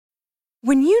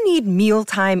When you need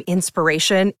mealtime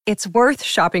inspiration, it's worth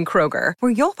shopping Kroger,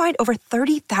 where you'll find over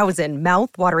 30,000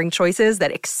 mouth-watering choices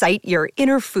that excite your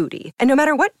inner foodie. And no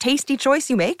matter what tasty choice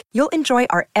you make, you'll enjoy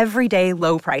our everyday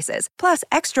low prices, plus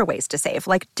extra ways to save,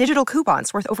 like digital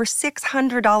coupons worth over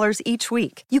 $600 each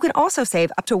week. You can also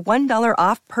save up to $1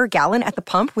 off per gallon at the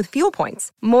pump with fuel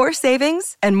points. More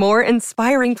savings and more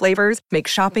inspiring flavors make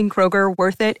shopping Kroger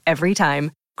worth it every time.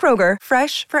 Kroger,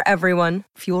 fresh for everyone.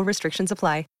 Fuel restrictions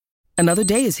apply. Another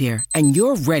day is here, and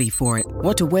you're ready for it.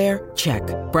 What to wear? Check.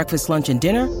 Breakfast, lunch, and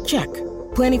dinner? Check.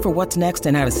 Planning for what's next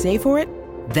and how to save for it?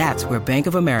 That's where Bank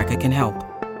of America can help.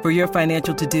 For your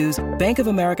financial to-dos, Bank of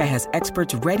America has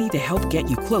experts ready to help get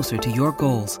you closer to your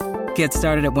goals. Get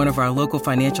started at one of our local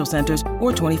financial centers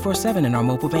or 24/7 in our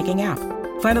mobile banking app.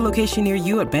 Find a location near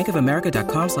you at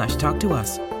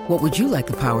bankofamerica.com/talktous. What would you like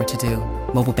the power to do?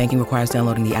 Mobile banking requires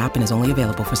downloading the app and is only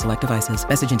available for select devices.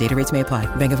 Message and data rates may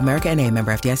apply. Bank of America N.A.,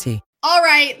 member FDIC. All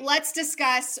right, let's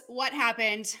discuss what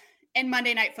happened in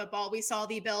Monday Night Football. We saw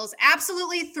the Bills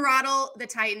absolutely throttle the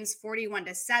Titans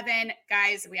 41-7.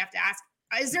 Guys, we have to ask,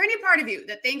 is there any part of you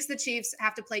that thinks the Chiefs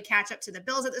have to play catch up to the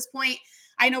Bills at this point?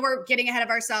 I know we're getting ahead of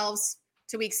ourselves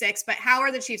to week 6, but how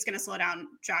are the Chiefs going to slow down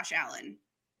Josh Allen?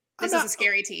 This is a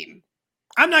scary team.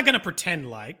 I'm not going to pretend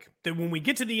like that when we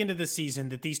get to the end of the season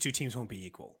that these two teams won't be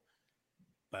equal.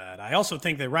 But I also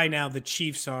think that right now the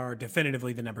Chiefs are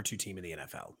definitively the number 2 team in the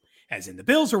NFL. As in the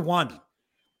Bills are 1.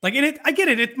 Like, and I get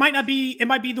it. It might be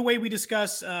the way we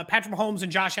discuss Patrick Mahomes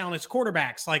and Josh Allen as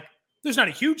quarterbacks. Like, there's not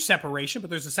a huge separation,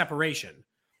 but there's a separation.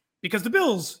 Because the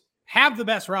Bills have the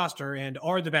best roster and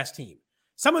are the best team.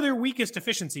 Some of their weakest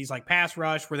deficiencies, like pass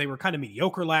rush, where they were kind of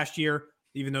mediocre last year,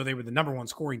 even though they were the number 1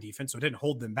 scoring defense, so it didn't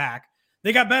hold them back.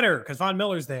 They got better because Von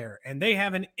Miller's there, and they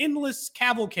have an endless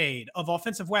cavalcade of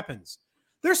offensive weapons.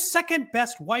 Their second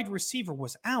best wide receiver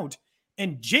was out,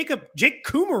 and Jake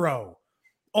Kumaro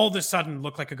all of a sudden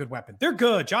looked like a good weapon. They're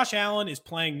good. Josh Allen is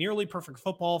playing nearly perfect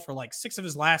football for like 6 of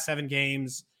his last 7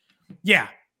 games. Yeah,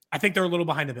 I think they're a little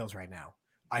behind the Bills right now.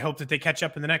 I hope that they catch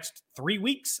up in the next 3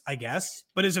 weeks, I guess.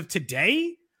 But as of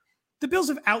today, the Bills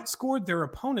have outscored their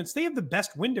opponents. They have the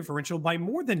best win differential by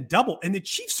more than double, and the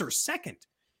Chiefs are second.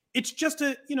 It's just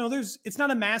it's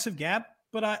not a massive gap,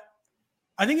 but I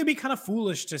think it'd be kind of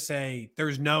foolish to say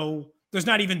there's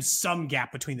not even some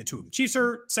gap between the two of them. Chiefs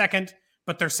are second,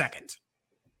 but they're second.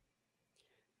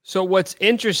 So what's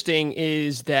interesting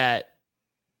is that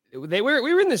we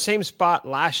were in the same spot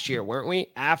last year, weren't we?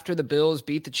 After the Bills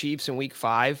beat the Chiefs in week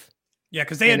 5. Yeah,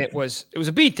 because it was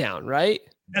a beatdown, right?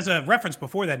 As a reference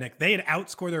before that, Nick, they had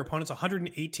outscored their opponents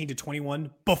 118-21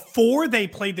 before they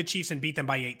played the Chiefs and beat them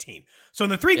by 18. So in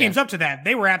the 3 games up to that,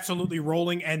 they were absolutely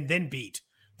rolling and then beat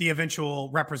the eventual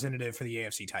representative for the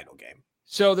AFC title game.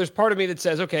 So there's part of me that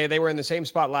says, okay, they were in the same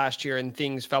spot last year and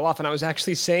things fell off. And I was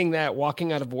actually saying that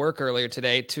walking out of work earlier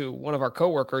today to one of our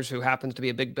coworkers who happens to be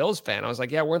a big Bills fan. I was like,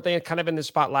 yeah, weren't they kind of in this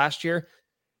spot last year?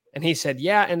 And he said,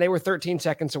 yeah, and they were 13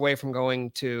 seconds away from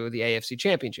going to the AFC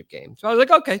Championship game. So I was like,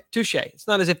 okay, touche. It's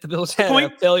not as if the Bills had a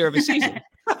failure of a season.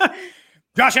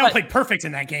 Josh Allen played perfect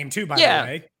in that game too, by the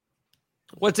way.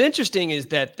 What's interesting is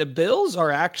that the Bills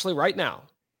are actually right now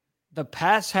the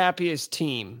pass happiest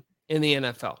team in the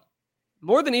NFL,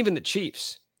 more than even the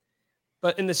Chiefs.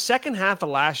 But in the second half of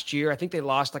last year, I think they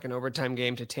lost like an overtime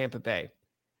game to Tampa Bay.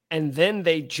 And then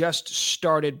they just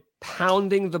started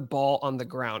pounding the ball on the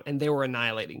ground, and they were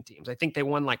annihilating teams. I think they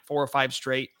won like 4 or 5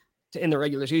 straight in the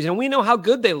regular season. And we know how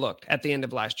good they looked at the end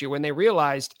of last year when they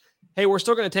realized, hey, we're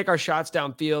still going to take our shots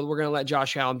downfield. We're going to let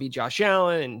Josh Allen be Josh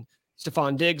Allen, and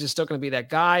Stephon Diggs is still going to be that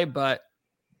guy, but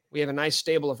we have a nice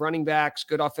stable of running backs,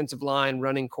 good offensive line,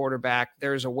 running quarterback.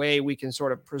 There's a way we can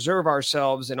sort of preserve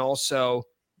ourselves and also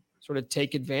sort of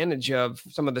take advantage of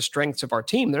some of the strengths of our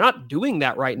team. They're not doing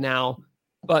that right now,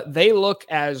 but they look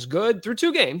as good through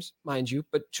 2 games, mind you,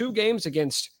 but 2 games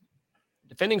against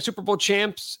defending Super Bowl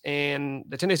champs and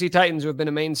the Tennessee Titans, who have been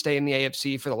a mainstay in the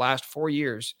AFC for the last 4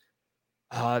 years.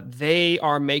 They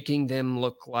are making them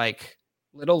look like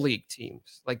little league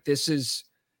teams. Like this is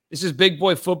big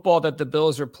boy football that the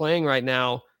Bills are playing right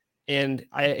now. And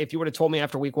if you would have told me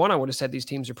after week 1, I would have said these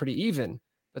teams are pretty even.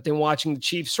 But then watching the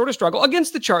Chiefs sort of struggle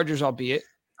against the Chargers, albeit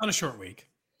on a short week.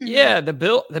 Yeah, the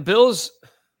Bills.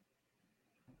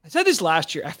 I said this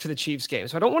last year after the Chiefs game,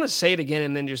 so I don't want to say it again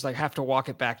and then just like have to walk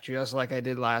it back just like I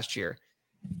did last year.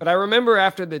 But I remember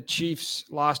after the Chiefs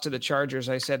lost to the Chargers,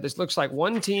 I said, this looks like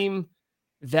one team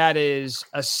that is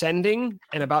ascending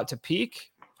and about to peak.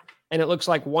 And it looks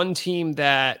like one team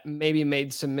that maybe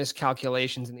made some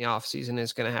miscalculations in the offseason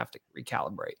is going to have to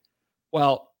recalibrate.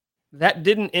 Well, that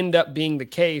didn't end up being the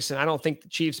case. And I don't think the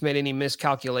Chiefs made any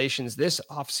miscalculations this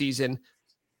offseason.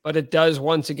 but it does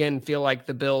once again feel like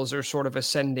the Bills are sort of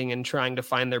ascending and trying to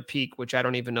find their peak, which I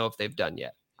don't even know if they've done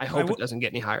yet. I hope it doesn't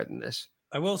get any higher than this.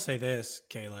 I will say this,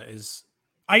 Kayla, is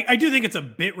I do think it's a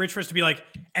bit rich for us to be like,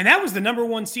 and that was the number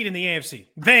 1 seed in the AFC.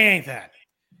 They ain't that.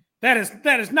 That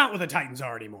is not what the Titans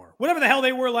are anymore. Whatever the hell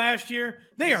they were last year,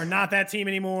 they are not that team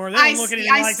anymore. They don't look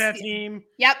anything like that team.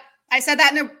 Yep. I said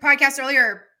that in a podcast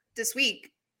earlier this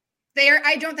week.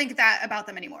 I don't think that about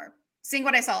them anymore. Seeing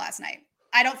what I saw last night.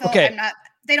 I don't feel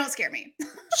they don't scare me.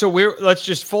 So let's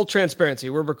just full transparency.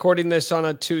 We're recording this on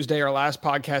a Tuesday. Our last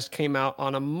podcast came out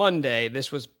on a Monday.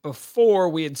 This was before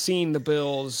we had seen the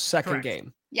Bills' second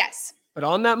game. Yes. But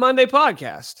on that Monday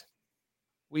podcast,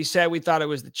 we said we thought it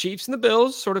was the Chiefs and the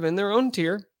Bills sort of in their own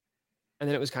tier. And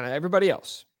then it was kind of everybody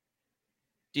else.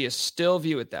 Do you still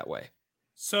view it that way?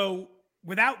 So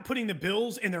without putting the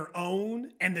Bills in their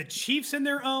own and the Chiefs in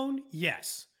their own,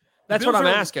 yes. That's what I'm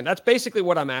asking. That's basically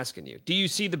what I'm asking you. Do you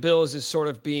see the Bills as sort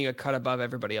of being a cut above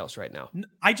everybody else right now?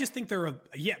 I just think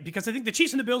because I think the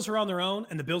Chiefs and the Bills are on their own,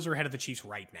 and the Bills are ahead of the Chiefs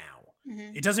right now.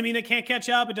 Mm-hmm. It doesn't mean they can't catch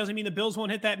up. It doesn't mean the Bills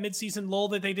won't hit that midseason lull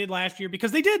that they did last year,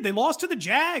 because they did. They lost to the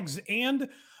Jags and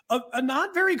a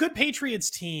not very good Patriots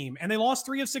team, and they lost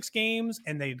 3 of 6 games,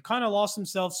 and they kind of lost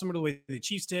themselves similar to the way the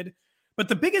Chiefs did. But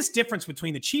the biggest difference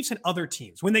between the Chiefs and other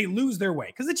teams when they lose their way,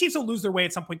 because the Chiefs will lose their way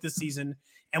at some point this season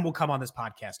and will come on this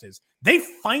podcast, is they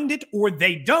find it or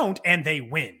they don't and they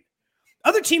win.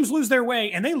 Other teams lose their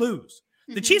way and they lose.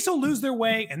 The Chiefs will lose their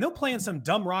way and they'll play in some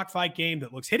dumb rock fight game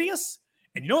that looks hideous.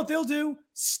 And you know what they'll do?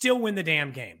 Still win the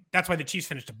damn game. That's why the Chiefs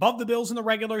finished above the Bills in the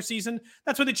regular season.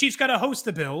 That's why the Chiefs got to host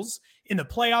the Bills in the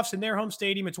playoffs in their home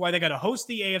stadium. It's why they got to host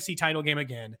the AFC title game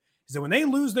again. Is that when they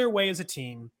lose their way as a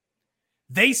team,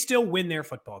 they still win their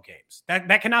football games.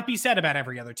 That cannot be said about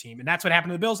every other team. And that's what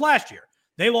happened to the Bills last year.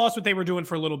 They lost what they were doing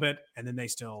for a little bit, and then they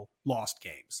still lost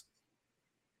games.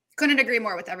 Couldn't agree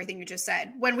more with everything you just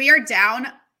said. When we are down,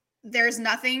 there's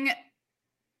no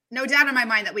doubt in my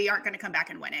mind that we aren't going to come back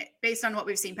and win it based on what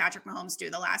we've seen Patrick Mahomes do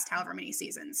the last however many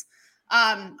seasons.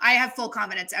 I have full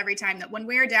confidence every time that when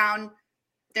we're down,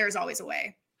 there's always a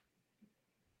way.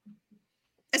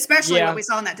 Especially what we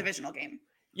saw in that divisional game.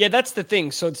 Yeah, that's the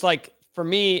thing. So it's like, for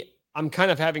me, I'm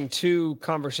kind of having two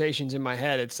conversations in my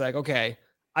head. It's like, okay,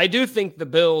 I do think the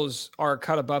Bills are a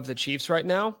cut above the Chiefs right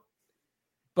now.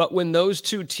 But when those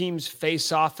two teams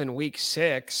face off in week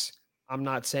 6, I'm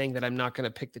not saying that I'm not going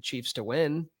to pick the Chiefs to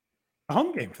win. A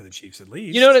home game for the Chiefs, at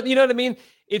least. You know what I mean?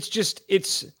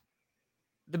 The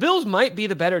Bills might be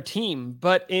the better team,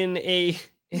 but in a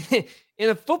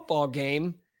football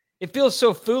game, it feels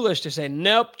so foolish to say,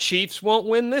 nope, Chiefs won't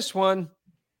win this one,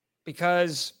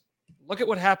 because look at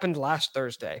what happened last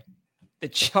Thursday. The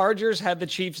Chargers had the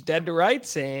Chiefs dead to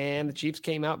rights, and the Chiefs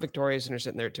came out victorious and are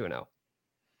sitting there 2-0.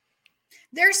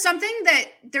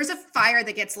 There's a fire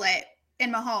that gets lit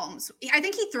in Mahomes. I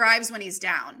think he thrives when he's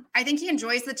down. I think he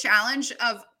enjoys the challenge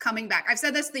of coming back. I've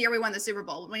said this the year we won the Super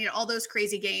Bowl, when you had all those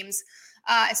crazy games,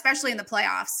 especially in the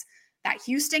playoffs. That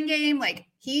Houston game, like,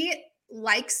 he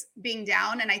likes being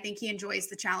down, and I think he enjoys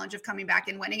the challenge of coming back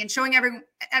and winning and showing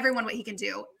everyone what he can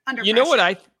do under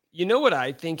pressure. You know what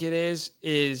I think it is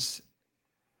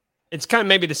it's kind of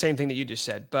maybe the same thing that you just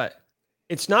said, but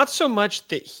it's not so much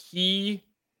that he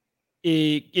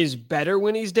is better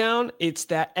when he's down. It's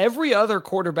that every other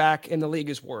quarterback in the league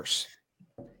is worse.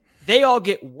 They all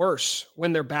get worse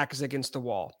when their back is against the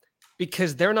wall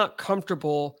because they're not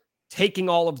comfortable taking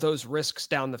all of those risks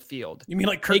down the field. You mean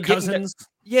like Kirk Cousins?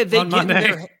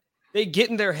 They get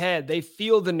in their head. They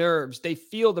feel the nerves. They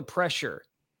feel the pressure.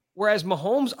 Whereas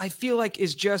Mahomes, I feel like,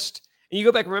 is just, and you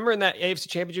go back, remember in that AFC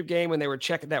Championship game when they were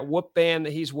checking that whoop band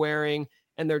that he's wearing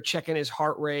and they're checking his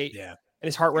heart rate. Yeah. And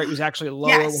his heart rate was actually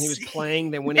lower when he was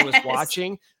playing than when he was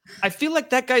watching. I feel like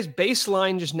that guy's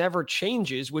baseline just never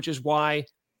changes, which is why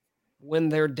when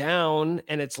they're down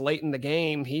and it's late in the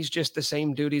game, he's just the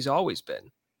same dude he's always been.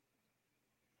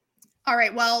 All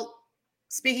right. Well,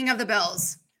 speaking of the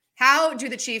Bills, how do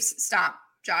the Chiefs stop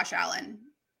Josh Allen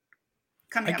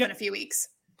coming up in a few weeks?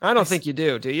 I don't think you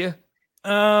do you?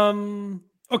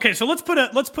 Okay, so let's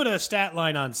put a stat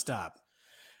line on stop.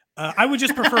 I would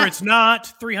just prefer it's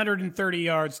not 330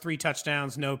 yards, 3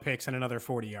 touchdowns, no picks, and another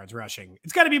 40 yards rushing.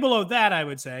 It's got to be below that, I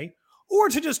would say. Or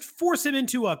to just force him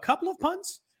into a couple of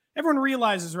punts. Everyone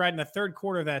realizes right in the third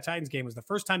quarter of that Titans game was the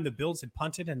first time the Bills had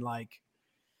punted in like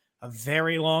a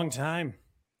very long time.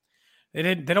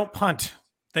 They don't punt.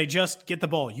 They just get the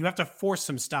ball. You have to force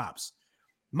some stops.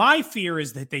 My fear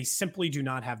is that they simply do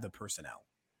not have the personnel.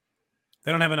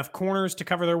 They don't have enough corners to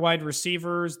cover their wide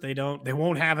receivers. They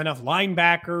won't have enough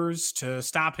linebackers to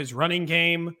stop his running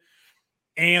game.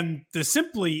 And the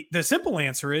simple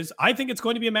answer is I think it's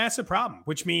going to be a massive problem,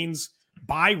 which means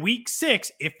by week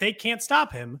 6, if they can't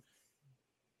stop him,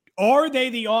 are they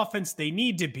the offense they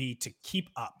need to be to keep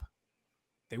up?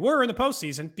 They were in the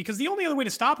postseason because the only other way to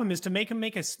stop him is to make him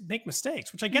make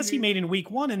mistakes, which I guess he made in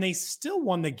week 1, and they still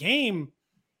won the game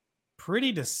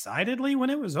pretty decidedly when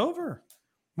it was over.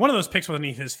 One of those picks wasn't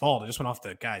even his fault. It just went off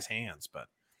the guy's hands, but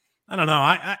I don't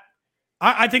know.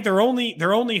 I think their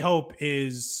only hope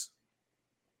is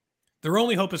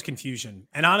confusion.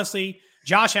 And honestly,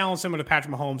 Josh Allen, similar to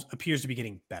Patrick Mahomes, appears to be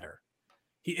getting better.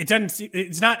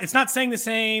 It's not saying the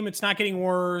same. It's not getting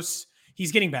worse.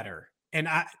 He's getting better. And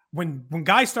when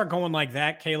guys start going like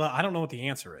that, Kayla, I don't know what the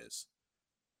answer is.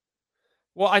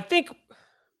 Well, I think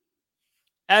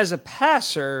as a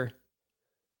passer,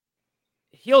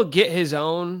 he'll get his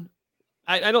own.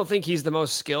 I don't think he's the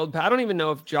most skilled. I don't even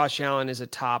know if Josh Allen is a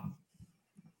top.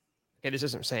 Okay, this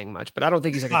isn't saying much, but I don't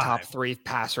think he's like a top 3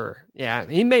 passer. Yeah,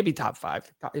 he may be top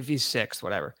 5 if he's 6th,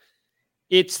 whatever.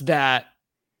 It's that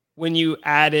when you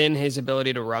add in his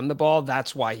ability to run the ball,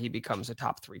 that's why he becomes a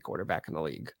top 3 quarterback in the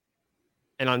league.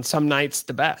 And on some nights,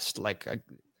 the best. Like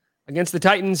against the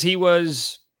Titans, he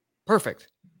was perfect.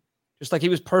 Just like he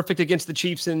was perfect against the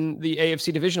Chiefs in the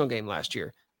AFC divisional game last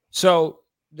year. So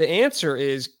the answer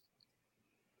is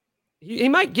he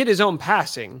might get his own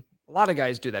passing. A lot of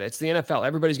guys do that. It's the NFL.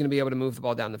 Everybody's going to be able to move the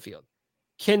ball down the field.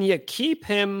 Can you keep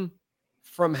him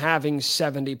from having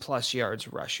 70-plus yards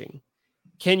rushing?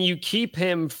 Can you keep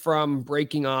him from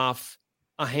breaking off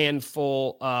a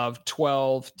handful of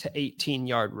 12 to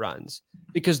 18-yard runs?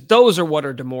 Because those are what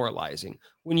are demoralizing.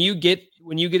 When you get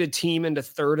a team into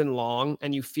 3rd and long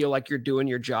and you feel like you're doing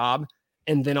your job,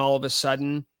 and then all of a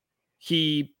sudden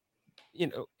he,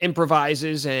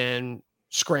 improvises and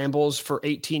scrambles for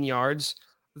 18 yards.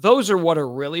 Those are what are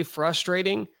really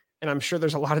frustrating. And I'm sure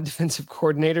there's a lot of defensive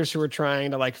coordinators who are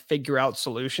trying to figure out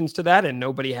solutions to that, and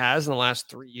nobody has in the last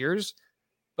 3 years.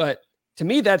 But to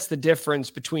me, that's the difference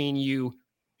between you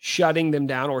shutting them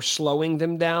down or slowing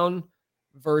them down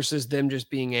versus them just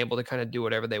being able to kind of do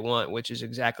whatever they want, which is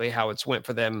exactly how it's went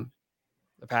for them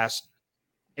the past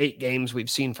 8 games we've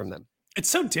seen from them. It's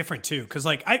so different too. Cause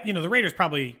the Raiders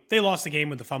they lost the game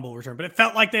with the fumble return, but it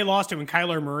felt like they lost it when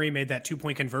Kyler Murray made that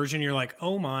 2-point conversion. You're like,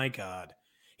 oh my God,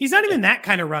 he's not even that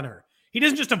kind of runner. He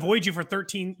doesn't just avoid you for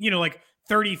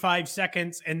 35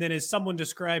 seconds. And then as someone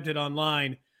described it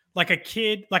online, like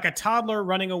a toddler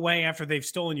running away after they've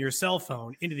stolen your cell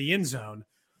phone into the end zone.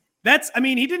 He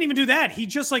didn't even do that. He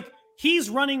just he's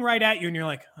running right at you and you're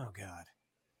like, oh God,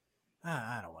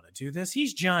 I don't want to do this.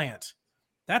 He's giant.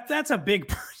 That's a big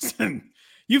person.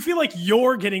 You feel like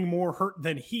you're getting more hurt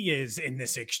than he is in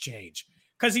this exchange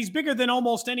because he's bigger than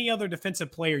almost any other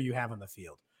defensive player you have on the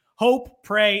field. Hope,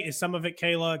 pray is some of it,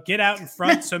 Kayla. Get out in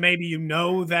front so maybe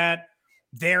that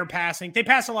they're passing. They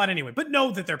pass a lot anyway, but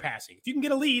know that they're passing. If you can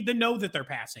get a lead, then know that they're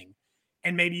passing.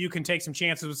 And maybe you can take some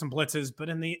chances with some blitzes, but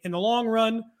in the long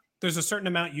run, there's a certain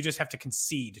amount you just have to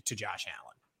concede to Josh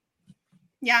Allen.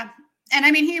 Yeah. And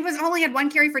he only had 1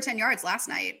 carry for 10 yards last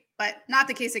night, but not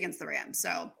the case against the Rams.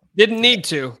 So didn't need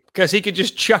to, because he could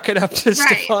just chuck it up to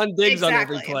Stephon Diggs on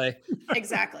every play.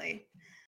 Exactly.